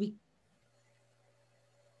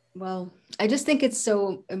 well, I just think it's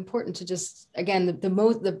so important to just, again,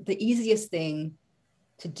 the easiest thing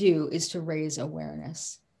to do is to raise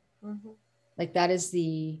awareness. Mm-hmm. Like that is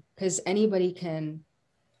because anybody can,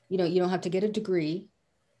 you don't have to get a degree.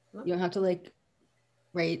 You don't have to like,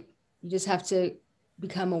 right? You just have to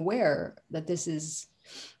become aware that this is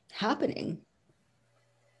happening,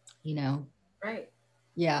 you know? Right.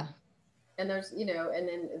 Yeah. And there's, you know, and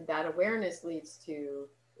then that awareness leads to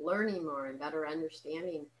learning more and better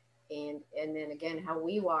understanding, and then again how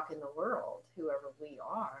we walk in the world, whoever we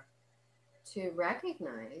are, to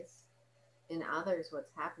recognize in others what's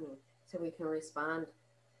happening so we can respond,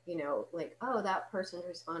 you know, like, oh, that person's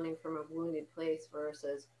responding from a wounded place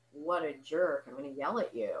versus what a jerk, I'm going to yell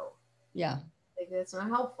at you. Yeah. Like that's not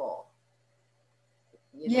helpful,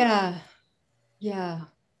 you know. Yeah. Yeah.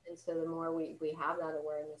 And so the more we have that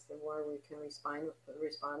awareness, the more we can respond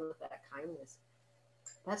with that kindness.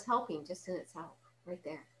 That's helping just in itself, right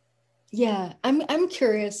there. Yeah. I'm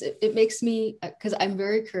curious. It makes me, because I'm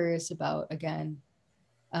very curious about, again,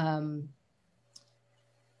 um,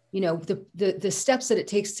 the steps that it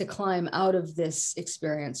takes to climb out of this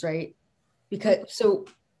experience, right? Because so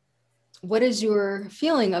what is your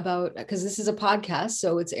feeling about, because this is a podcast,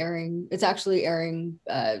 so it's actually airing,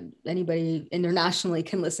 anybody internationally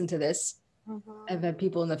can listen to this. Mm-hmm. I've had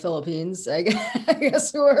people in the Philippines, I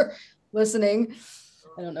guess, who are listening.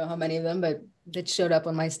 I don't know how many of them, but that showed up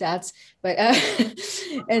on my stats. But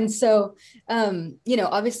and so,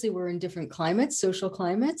 obviously we're in different climates, social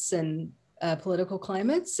climates, and political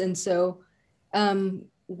climates. And so,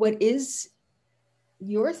 what is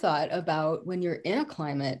your thought about when you're in a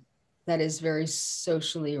climate that is very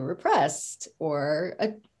socially repressed or a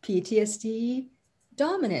PTSD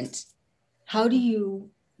dominant? How do you,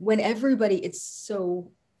 when everybody, it's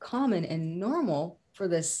so common and normal for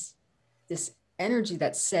this energy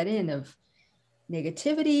that's set in of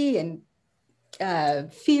negativity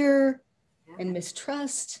and fear Yeah. and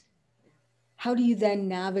mistrust? How do you then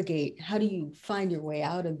navigate? How do you find your way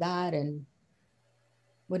out of that? And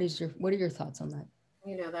what are your thoughts on that?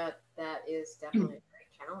 You know, that is definitely a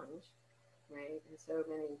great challenge, right? And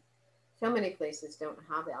so many places don't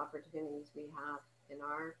have the opportunities we have in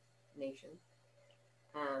our nation.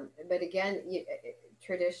 But again,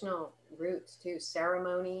 traditional roots too,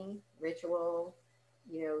 ceremony, ritual.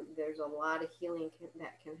 You know, there's a lot of healing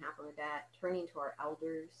that can happen with that. Turning to our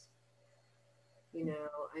elders. You know,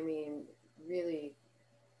 I mean, really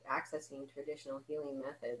accessing traditional healing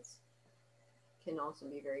methods can also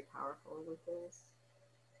be very powerful with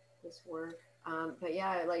this work. But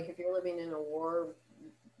yeah, like if you're living in a war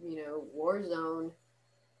zone,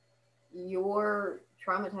 you're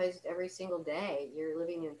traumatized every single day. You're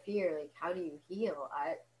living in fear. Like, how do you heal?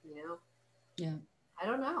 Yeah. I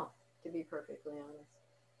don't know, to be perfectly honest.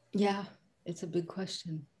 Yeah. It's a big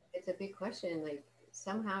question. It's a big question. Like,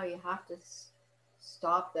 somehow you have to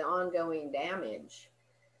stop the ongoing damage,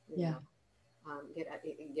 you Yeah. know,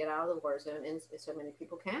 get out of the war zone. And so many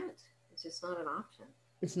people can't. It's just not an option.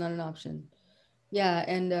 It's not an option. Yeah.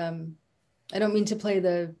 And I don't mean to play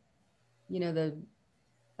the, the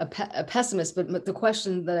a pessimist, but the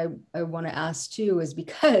question that I want to ask too is,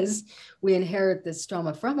 because we inherit this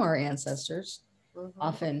trauma from our ancestors Mm-hmm.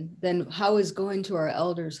 often, then how is going to our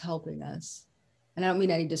elders helping us? And I don't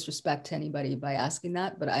mean any disrespect to anybody by asking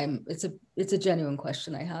that, but it's a genuine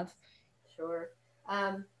question I have. Sure.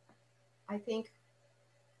 Um, I think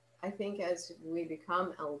as we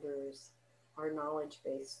become elders, our knowledge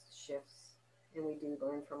base shifts, and we do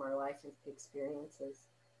learn from our life experiences.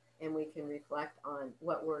 and we can reflect on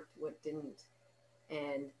what worked, what didn't,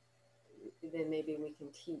 and then maybe we can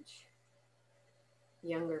teach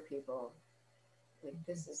younger people, like,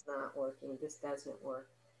 this is not working, this doesn't work,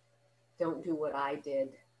 don't do what I did,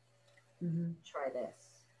 try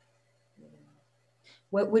this. You know?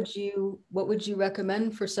 What would you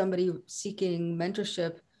recommend for somebody seeking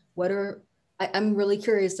mentorship? What are I'm really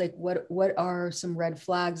curious, like what are some red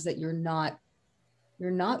flags that you're not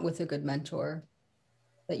with a good mentor,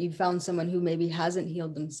 that you found someone who maybe hasn't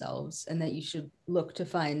healed themselves, and that you should look to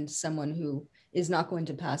find someone who is not going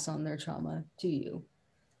to pass on their trauma to you?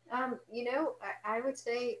 You know, I would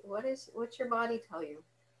say, what's your body tell you?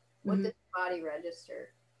 What does your body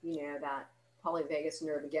register? You know, that polyvagus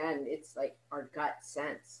nerve, again, it's like our gut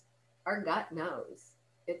sense. Our gut knows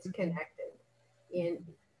it's connected.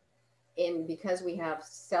 And because we have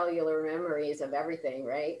cellular memories of everything,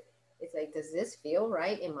 right? It's like, does this feel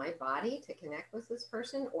right in my body to connect with this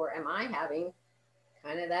person? Or am I having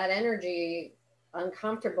kind of that energy,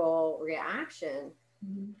 uncomfortable reaction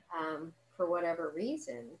for whatever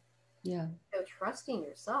reason? Yeah. So trusting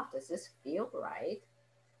yourself, does this feel right?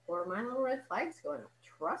 Or are my little red flags going up?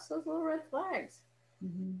 Trust those little red flags.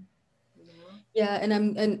 You know? Yeah,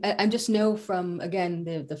 and I just know from, again,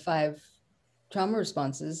 the 5 trauma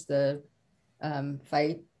responses, the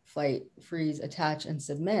fight, flight, freeze, attach, and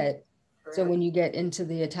submit. Correct. So when you get into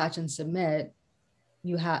the attach and submit,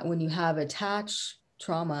 when you have attach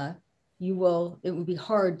trauma, it would be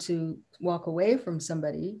hard to walk away from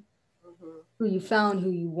somebody who you found,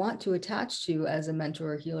 who you want to attach to as a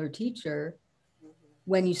mentor, healer, teacher.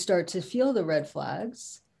 When you start to feel the red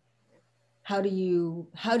flags, how do you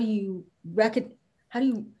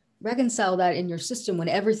reconcile that in your system when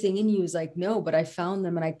everything in you is like, no, but I found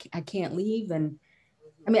them and I can't leave? And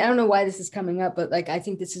I mean, I don't know why this is coming up, but like, I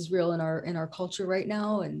think this is real in our culture right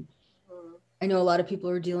now. And I know a lot of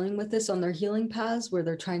people are dealing with this on their healing paths, where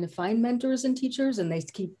they're trying to find mentors and teachers, and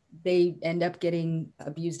they end up getting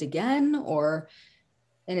abused again, and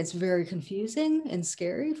it's very confusing and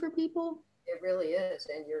scary for people. It really is.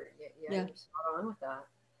 And you're spot on with that.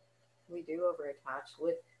 We do overattach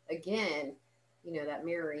with, again, you know, that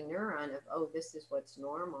mirroring neuron of, oh, this is what's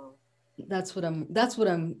normal. That's what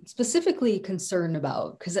I'm specifically concerned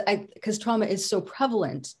about, because trauma is so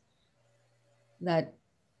prevalent that,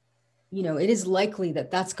 you know, it is likely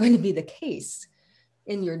that that's going to be the case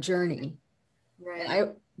in your journey. Right.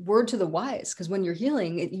 Word to the wise, because when you're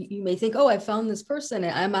healing, you may think, oh, I found this person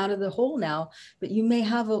and I'm out of the hole now, but you may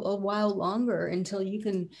have a while longer until you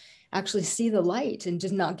can actually see the light and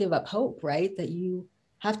just not give up hope, right? That you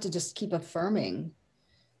have to just keep affirming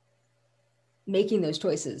making those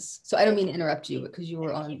choices. So I don't mean to interrupt you, because you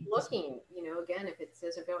were on. Keep looking, you know, again, if it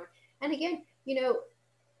says going, and again, you know,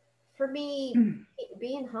 for me,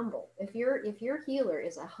 being humble. If your healer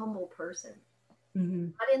is a humble person,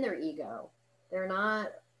 not in their ego, they're not,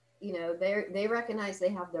 you know, they recognize they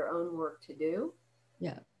have their own work to do.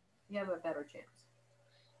 Yeah, you have a better chance.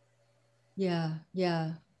 Yeah.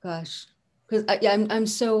 Gosh, because I'm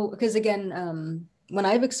so, because again, when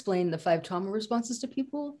I've explained the 5 trauma responses to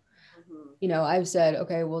people, you know, I've said,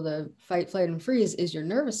 okay, well, the fight, flight, and freeze is your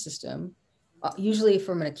nervous system, usually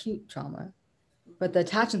from an acute trauma, but the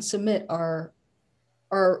attach and submit are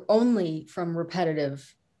only from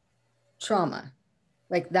repetitive trauma.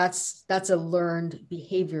 Like that's a learned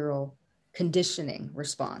behavioral conditioning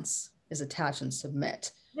response, is attach and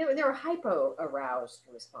submit. There are hypo-aroused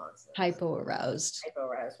responses. Hypo-aroused,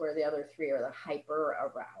 where the other 3 are the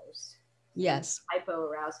hyper-aroused. Yes.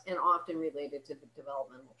 Hypo-aroused, and often related to the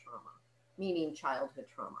developmental trauma, meaning childhood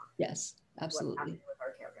trauma. Yes, absolutely. What happened with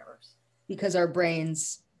our caregivers. Because our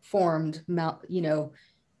brains formed, you know,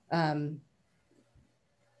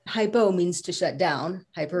 hypo means to shut down.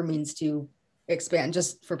 Hyper means to expand,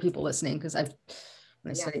 just for people listening, because when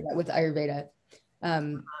I studied that with Ayurveda.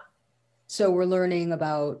 So we're learning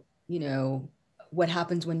about, you know, what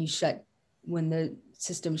happens when the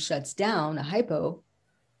system shuts down, a hypo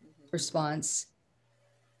response.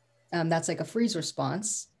 That's like a freeze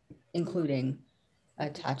response, including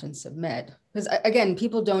attach and submit. Because again,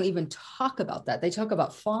 people don't even talk about that. They talk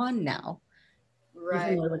about fawn now.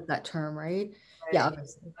 Right. With that term, right? Yeah.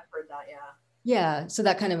 Obviously. I've heard that, yeah. Yeah. So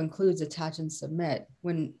that kind of includes attach and submit.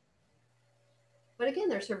 But again,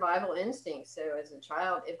 they're survival instincts. So as a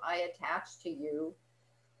child, if I attach to you,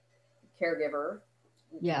 caregiver,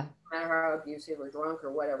 yeah, no matter how abusive or drunk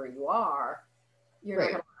or whatever you are, you're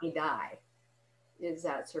not going to let me die. Is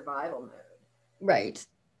that survival mode? Right.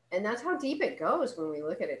 And that's how deep it goes when we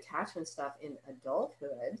look at attachment stuff in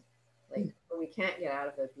adulthood. Like, we can't get out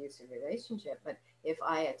of an abusive relationship, but if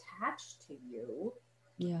I attach to you,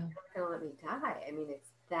 Yeah. You're not going to let me die. I mean, it's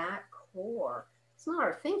that core. It's not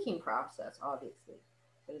our thinking process, obviously,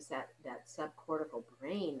 but it's that subcortical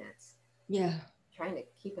brain that's Yeah. trying to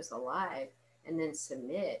keep us alive and then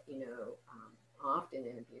submit, often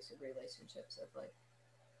in abusive relationships of like,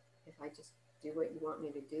 if I just do what you want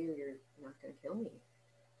me to do, you're not going to kill me.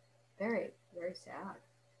 Very, very sad.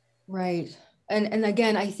 Right. And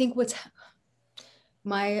again, I think what's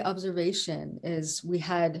my observation is we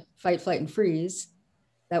had fight, flight, and freeze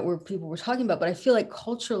that were people were talking about, but I feel like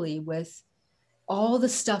culturally with all the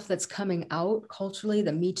stuff that's coming out culturally,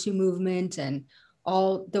 the Me Too movement and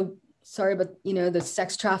all the sorry, but the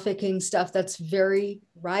sex trafficking stuff that's very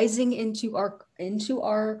rising into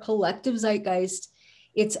our collective zeitgeist.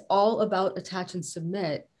 It's all about attach and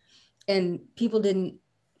submit. And people didn't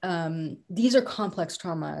these are complex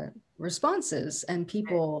trauma responses, and Right.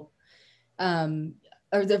 people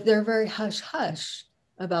they're very hush hush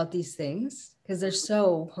about these things because they're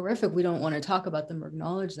so horrific. We don't want to talk about them or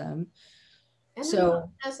acknowledge them. And they're not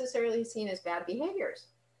So necessarily seen as bad behaviors.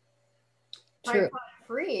 true, Fight, flight,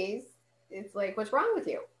 freeze. It's like, what's wrong with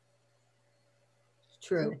you? Isn't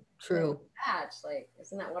true, true. that like,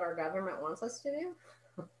 isn't that what our government wants us to do?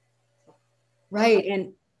 Well, Right.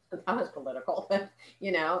 And that was political.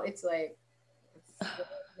 It's like it's what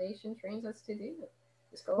the nation trains us to do.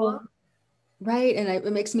 Just go along. well, right. And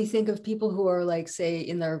it makes me think of people who are like, say,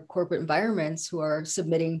 in their corporate environments who are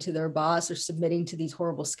submitting to their boss or submitting to these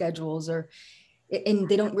horrible schedules, and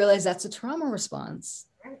they don't realize that's a trauma response.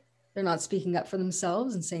 Right, They're not speaking up for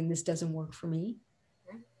themselves and saying, this doesn't work for me.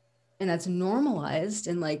 right. And that's normalized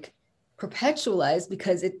and like perpetualized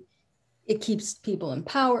because it keeps people in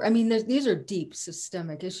power. I mean, these are deep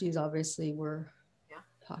systemic issues, obviously, we're Yeah,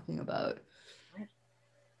 talking about. right.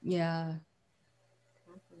 Yeah,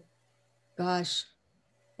 Exactly. gosh.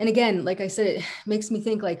 And again, like I said, it makes me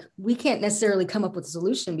think like we can't necessarily come up with a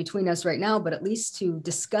solution between us right now, but at least to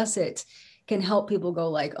discuss it can help people go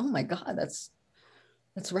like, oh my God,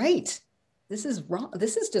 that's right. This is wrong.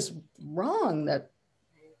 This is just wrong that,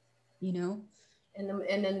 Right. you know, And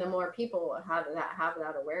then the more people have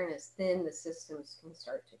that awareness, then the systems can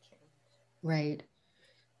start to change. right.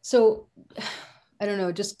 So I don't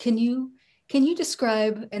know, just can you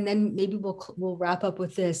describe, and then maybe we'll wrap up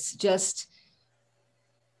with this, just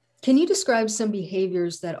can you describe some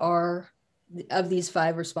behaviors that are of these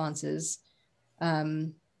five responses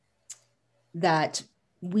um, that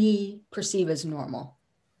we perceive as normal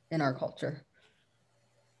in our culture?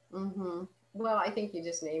 Mm-hmm. Well, I think you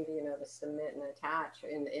just named, the submit and attach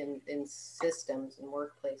in systems and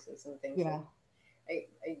workplaces and things like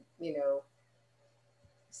Yeah.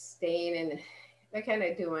 staying in. I kind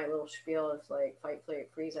of do my little spiel of like fight, flight,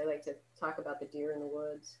 freeze. I like to talk about the deer in the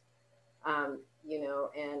woods, and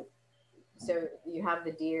so you have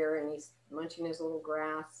the deer and he's munching his little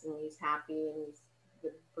grass and he's happy and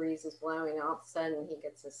the breeze is blowing. And all of a sudden he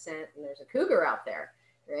gets a scent and there's a cougar out there,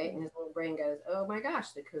 right? And his little brain goes, "Oh my gosh,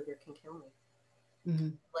 the cougar can kill me. Mm-hmm.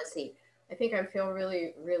 Let's see. I think I feel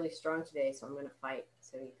really, really strong today, so I'm going to fight."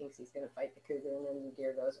 So he thinks he's going to fight the cougar, and then the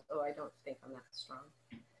deer goes, "Oh, I don't think I'm that strong."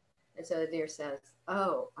 And so the deer says,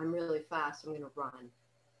 "Oh, I'm really fast. I'm going to run."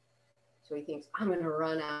 So he thinks, "I'm going to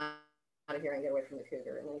run out of here and get away from the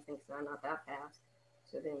cougar." And then he thinks, "I'm not that fast."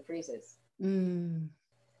 So then he freezes. Mm-hmm.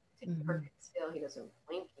 He's perfect still. He doesn't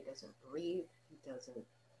blink. He doesn't breathe. He doesn't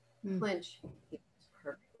Mm-hmm. flinch. He's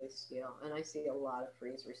perfectly still. And I see a lot of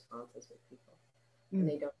freeze responses with people, and Mm-hmm.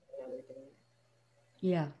 they don't know they're doing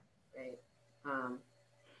Yeah. it, right? Um,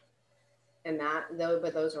 and that though,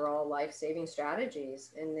 but those are all life-saving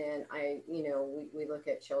strategies. And then we look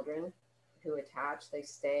at children who attach, they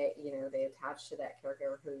stay, they attach to that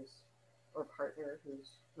caregiver who's or partner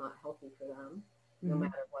who's not healthy for them, no Mm-hmm.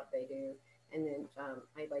 matter what they do. And then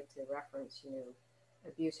I like to reference,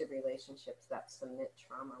 abusive relationships that submit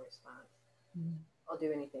trauma response. I'll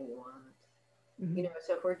do anything you want. Mm-hmm.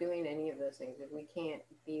 So if we're doing any of those things, if we can't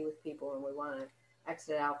be with people and we want to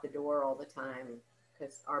exit out the door all the time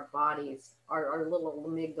because our bodies, our little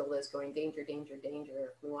amygdala is going danger, danger, danger.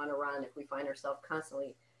 If we want to run, if we find ourselves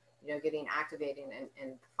constantly, getting activated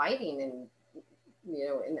and fighting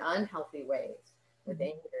in unhealthy ways with Mm-hmm.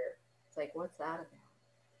 anger, it's like, what's that about?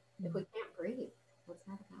 If we can't breathe, what's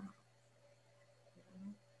that about?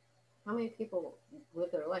 How many people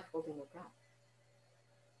live their life holding their breath?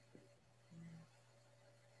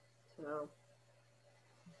 So,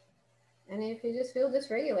 and if you just feel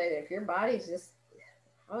dysregulated, if your body's just,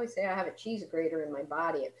 I always say I have a cheese grater in my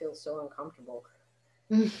body, it feels so uncomfortable.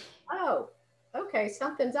 Mm-hmm. Oh, okay,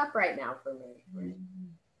 something's up right now for me. Right?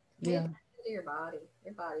 Pay Yeah. attention to your body.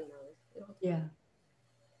 Your body knows. It'll tell Yeah. you.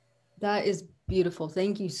 That is beautiful.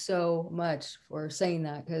 Thank you so much for saying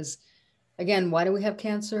that. Because again, why do we have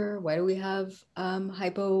cancer? Why do we have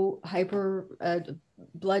hyper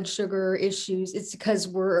blood sugar issues? It's because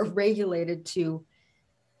we're regulated to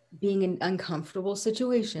being in uncomfortable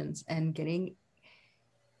situations and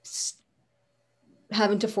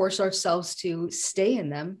having to force ourselves to stay in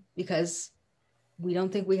them because we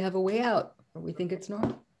don't think we have a way out or we think it's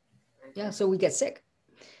normal. Yeah, so we get sick.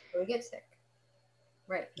 We get sick.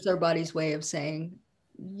 Right. It's our body's way of saying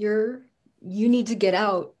you need to get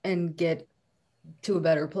out and get to a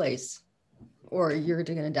better place or you're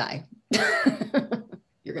going to die.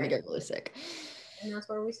 You're going to get really sick. And that's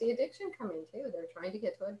where we see addiction coming too. They're trying to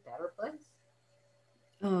get to a better place.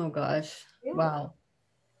 Oh gosh. Yeah. Wow.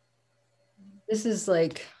 This is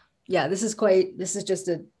like, yeah, this is just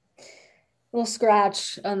a little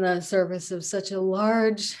scratch on the surface of such a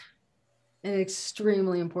large and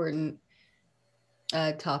extremely important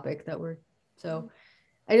topic so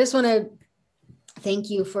I just want to thank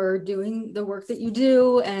you for doing the work that you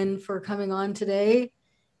do and for coming on today.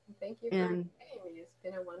 Thank you for having me. It's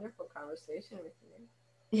been a wonderful conversation with you.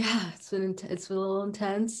 Yeah, it's been a little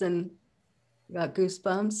intense and got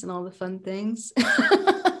goosebumps and all the fun things.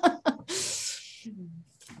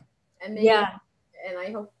 And maybe, yeah, and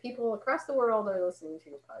I hope people across the world are listening to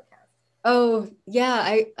your podcast. Oh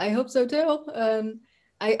yeah, I hope so too.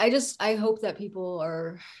 I hope that people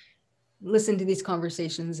are listen to these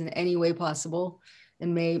conversations in any way possible,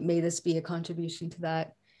 and may this be a contribution to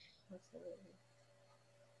that. Absolutely.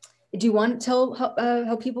 Do you want to tell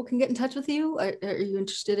how people can get in touch with you? Are you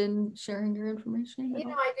interested in sharing your information? You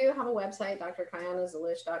know, I do have a website,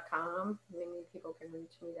 drkayana.zelish.com. Maybe people can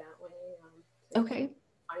reach me that way. Okay.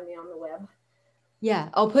 Find me on the web. Yeah,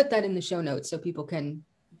 I'll put that in the show notes so people can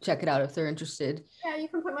check it out if they're interested. Yeah, you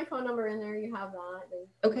can put my phone number in there. You have that.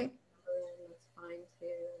 Okay. That's fine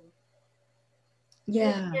too.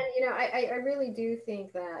 Yeah. And you know, I really do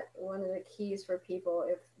think that one of the keys for people,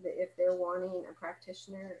 if they're wanting a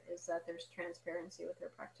practitioner, is that there's transparency with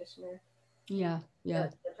their practitioner. Yeah. Yeah.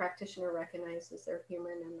 That the practitioner recognizes they're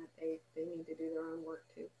human and that they need to do their own work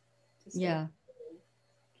too. Yeah.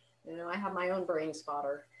 You know, I have my own brain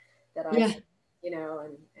spotter that you know,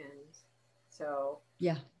 and so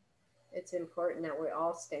yeah, it's important that we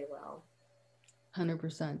all stay well.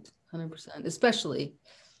 100%, especially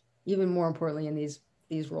even more importantly in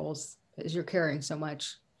these roles, because you're carrying so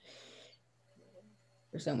much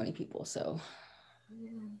for so many people. So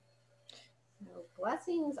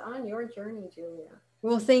blessings on your journey, Julia.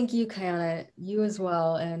 Well, thank you, Kayana. You as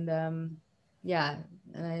well. And yeah,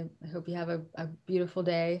 and I hope you have a beautiful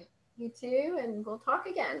day. You too, and we'll talk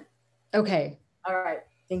again. Okay. All right.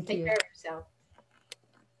 Take care of yourself.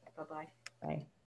 Bye-bye. Bye.